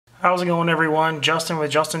How's it going, everyone? Justin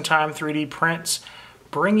with Justin Time 3D Prints,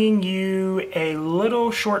 bringing you a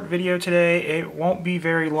little short video today. It won't be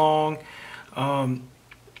very long.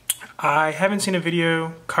 I haven't seen a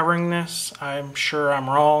video covering this. I'm sure I'm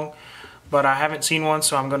wrong, but I haven't seen one,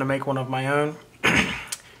 so I'm going to make one of my own.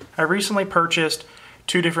 I recently purchased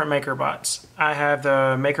two different Makerbots. I have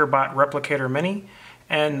the Makerbot Replicator Mini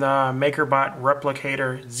and the Makerbot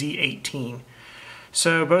Replicator Z18.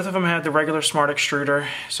 So both of them had the regular Smart Extruder,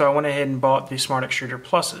 so I went ahead and bought the Smart Extruder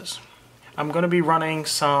Pluses. I'm going to be running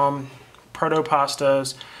some proto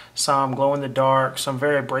pastas, some glow in the dark, some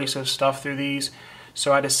very abrasive stuff through these.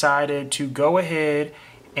 So I decided to go ahead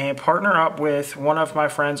and partner up with one of my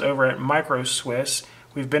friends over at Swiss.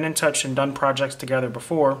 We've been in touch and done projects together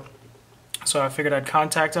before, so I figured I'd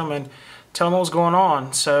contact them and tell them what was going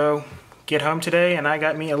on. So get home today and I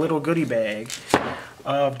got me a little goodie bag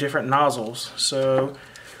of different nozzles. So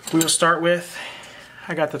we will start with,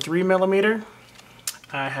 I got the 3mm,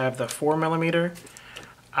 I have the 4mm,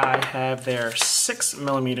 I have their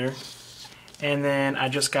 6mm, and then I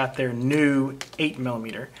just got their new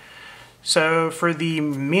 8mm. So for the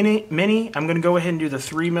mini, I'm going to go ahead and do the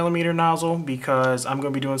 3mm nozzle because I'm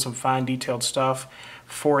going to be doing some fine detailed stuff.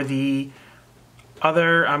 For the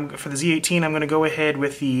other, for the Z18, I'm going to go ahead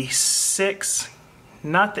with the 6.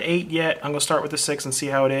 Not the 8 yet. I'm going to start with the 6 and see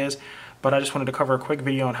how it is, but I just wanted to cover a quick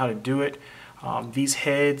video on how to do it. These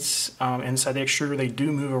heads inside the extruder, they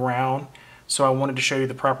do move around, so I wanted to show you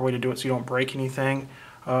the proper way to do it so you don't break anything.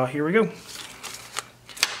 Here we go.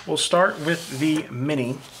 We'll start with the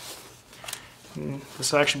Mini.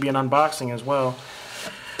 This will actually be an unboxing as well.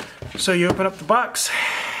 So you open up the box.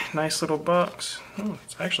 Nice little box. Oh,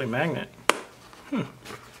 it's actually a magnet.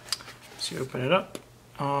 So you open it up.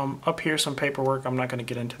 Up here, some paperwork. I'm not going to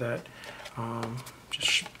get into that.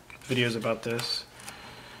 Just videos about this.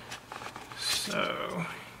 So,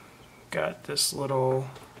 got this little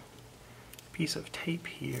piece of tape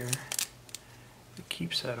here that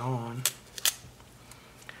keeps that on.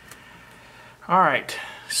 Alright,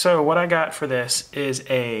 so what I got for this is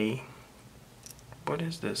a, what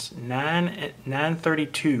is this?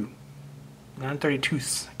 932.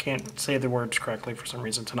 932ths. I can't say the words correctly for some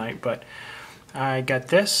reason tonight, but I got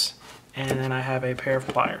this, and then I have a pair of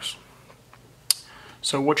pliers.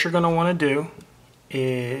 So what you're going to want to do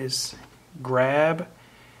is grab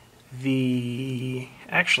the,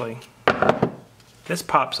 actually, this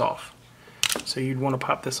pops off. So you'd want to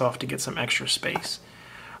pop this off to get some extra space.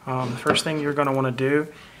 The first thing you're going to want to do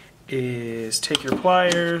is take your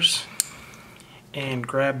pliers and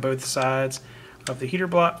grab both sides of the heater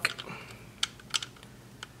block.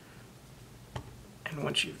 And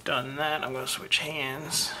once you've done that, I'm going to switch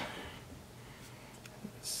hands.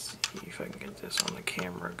 Let's see if I can get this on the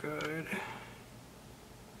camera good.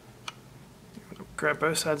 Grab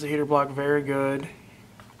both sides of the heater block very good.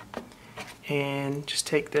 And just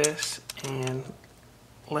take this and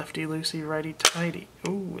lefty-loosey, righty-tighty.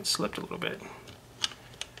 Ooh, it slipped a little bit.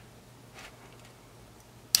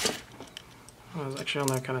 Oh, it was actually on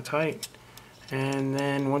there kind of tight. And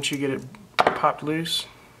then once you get it popped loose,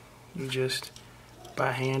 you just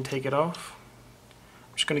by hand take it off.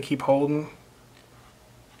 I'm just going to keep holding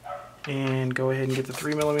and go ahead and get the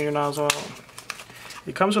 3mm nozzle out.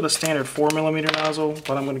 It comes with a standard 4mm nozzle,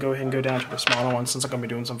 but I'm going to go ahead and go down to the smaller one since I'm going to be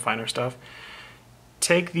doing some finer stuff.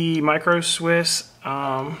 Take the Swiss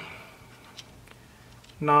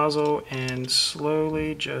nozzle and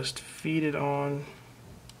slowly just feed it on.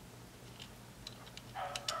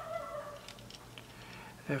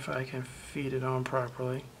 If I can feed it on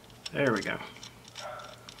properly. There we go.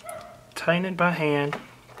 Tighten it by hand,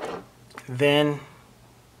 then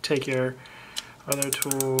take your other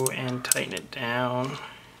tool and tighten it down.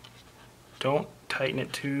 Don't tighten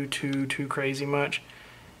it too crazy much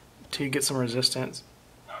till you get some resistance.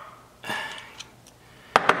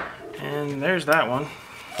 And there's that one.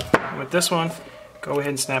 With this one, go ahead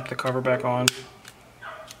and snap the cover back on.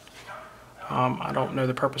 I don't know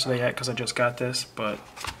the purpose of that yet because I just got this, but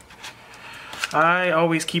I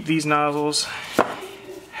always keep these nozzles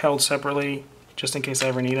held separately just in case I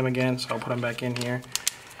ever need them again, so I'll put them back in here.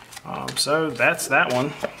 So that's that one.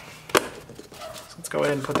 So let's go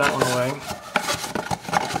ahead and put that one away.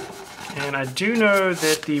 And I do know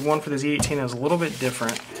that the one for the Z18 is a little bit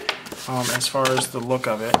different as far as the look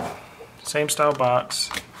of it. Same style box,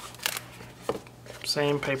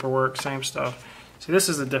 same paperwork, same stuff. See, this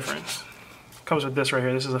is the difference. It comes with this right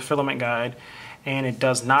here. This is a filament guide, and it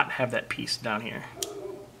does not have that piece down here.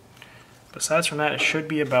 Besides from that, it should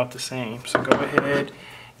be about the same. So go ahead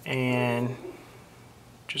and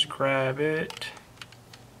just grab it.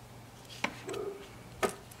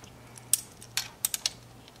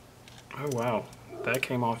 Oh wow, that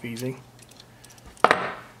came off easy.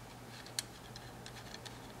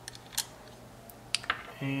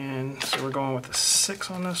 And so we're going with a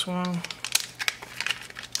 6 on this one.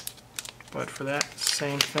 But for that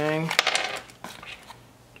same thing,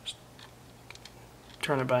 just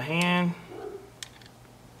turn it by hand.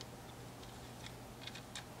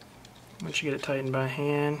 Once you get it tightened by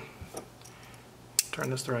hand,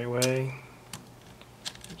 turn this the right way.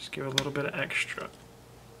 Just give it a little bit of extra.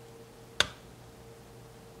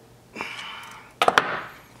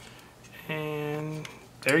 And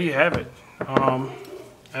there you have it.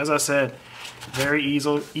 As I said, very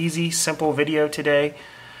easy, simple video today.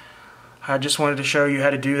 I just wanted to show you how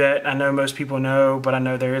to do that. I know most people know, but I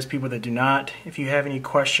know there is people that do not. If you have any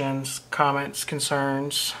questions, comments,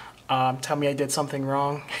 concerns, tell me I did something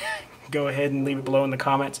wrong, go ahead and leave it below in the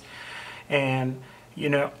comments. And you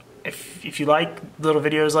know, if you like little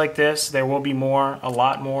videos like this, there will be more, a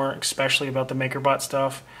lot more, especially about the Makerbot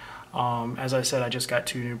stuff. As I said, I just got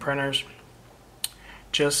 2 new printers.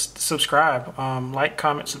 Just subscribe, like,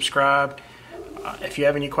 comment, subscribe. If you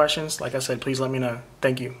have any questions, like I said, please let me know.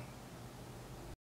 Thank you.